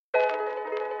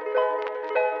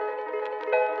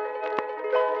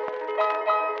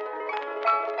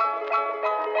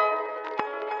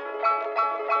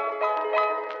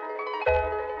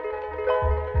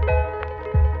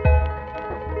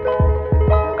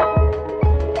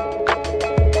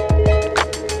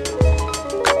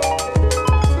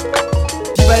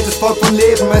im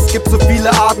Leben. Es gibt so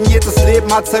viele Arten, jedes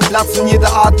Leben hat seinen Platz und jede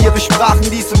Art ihre Sprachen.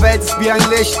 Diese Welt ist wie ein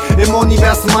Licht im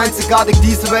Universum einzigartig.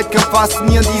 Diese Welt kann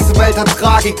faszinieren, diese Welt hat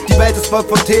Tragik. Die Welt ist voll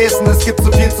von Thesen, es gibt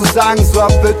so viel zu sagen, so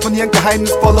erfüllt von ihren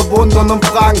geheimnisvoller Wundern und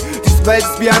Fragen. Diese Welt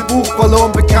ist wie ein Buch voller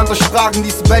unbekannter Sprachen.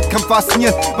 Diese Welt kann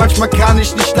faszinieren, manchmal kann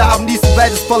ich nicht schlafen. Diese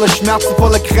Welt ist voller Schmerzen,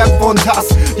 voller Krämpfe und Hass.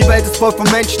 Die Welt ist voll von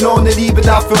Menschen ohne Liebe,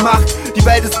 dafür Macht. Die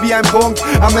Welt ist wie ein Punkt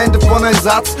am Ende von einem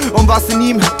Satz, und was in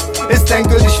ihm ist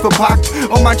endgültig verpackt.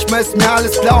 Und manchmal ist mir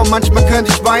alles klar und manchmal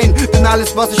könnte ich weinen, denn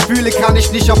alles was ich fühle kann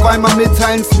ich nicht auf einmal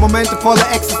mitteilen. Es sind Momente voller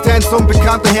Existenz,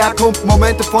 unbekannter Herkunft,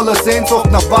 Momente voller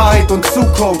Sehnsucht nach Wahrheit und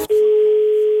Zukunft.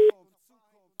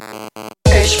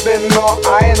 Ich bin nur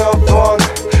einer von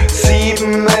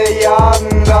 7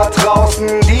 Milliarden da draußen,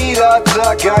 die da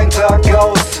Tag ein Tag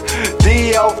aus,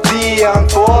 die auf die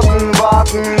Antworten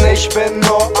warten. Ich bin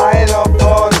nur einer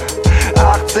von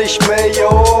 80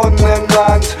 Millionen im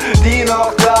Land, die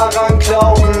noch daran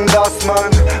glauben, dass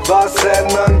man was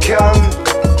ändern kann.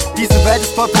 Diese Welt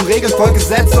ist voll von Regeln, voll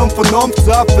Gesetze und Vernunft, so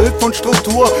erfüllt von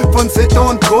Struktur, von Sitte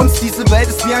und Kunst. Diese Welt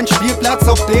ist wie ein Spielplatz,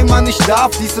 auf dem man nicht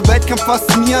darf. Diese Welt kann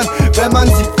faszinieren, wenn man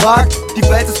sie fragt. Die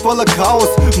Welt ist voller Chaos,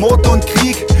 Mord und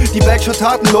Krieg. Die Welt schaut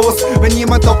tatenlos, wenn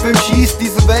jemand auf ihn schießt.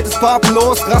 Diese Welt ist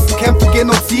farbenlos, Rassenkämpfe,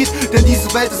 Genozid. Denn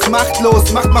diese Welt ist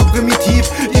machtlos, Macht macht primitiv.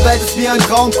 Die Welt ist wie ein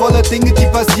Traum voller Dinge, die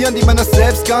passieren, die man das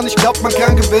selbst gar nicht glaubt. Man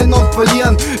kann gewinnen und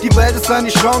verlieren. Die Welt ist eine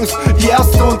Chance, die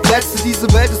erste und letzte.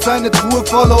 Diese Welt ist eine Truhe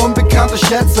voller unbekannte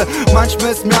Schätze.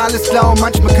 Manchmal ist mir alles klar und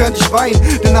manchmal könnte ich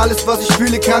weinen, denn alles was ich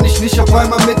fühle kann ich nicht auf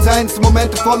einmal mitteilen. Es sind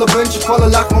Momente voller Wünsche, voller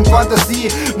Lachen und Fantasie,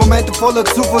 Momente voller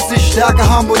Zuversicht, starke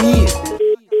Harmonie.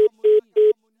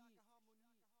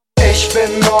 Ich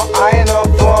bin nur einer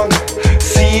von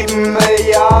 7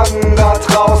 Milliarden da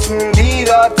draußen, die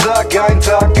da Tag ein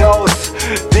Tag aus,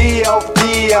 die auf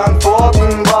die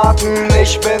Antworten warten.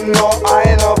 Ich bin nur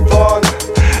einer von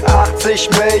 80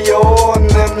 Millionen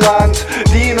im Land,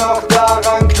 die noch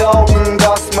daran glauben,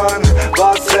 dass man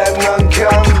was ändern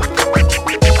kann.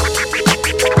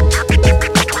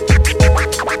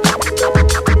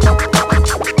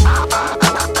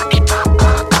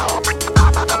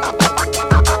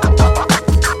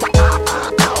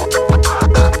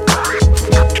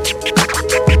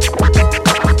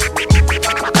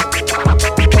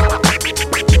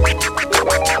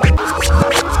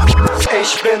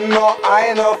 Ich bin nur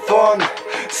einer von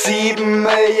 7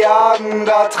 Milliarden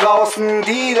da draußen,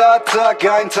 die da Tag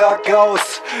ein Tag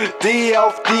aus, die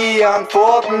auf die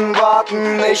Antworten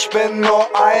warten. Ich bin nur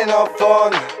einer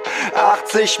von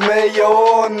 80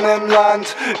 Millionen im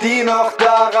Land, die noch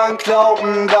daran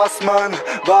glauben, dass man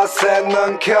was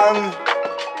ändern kann.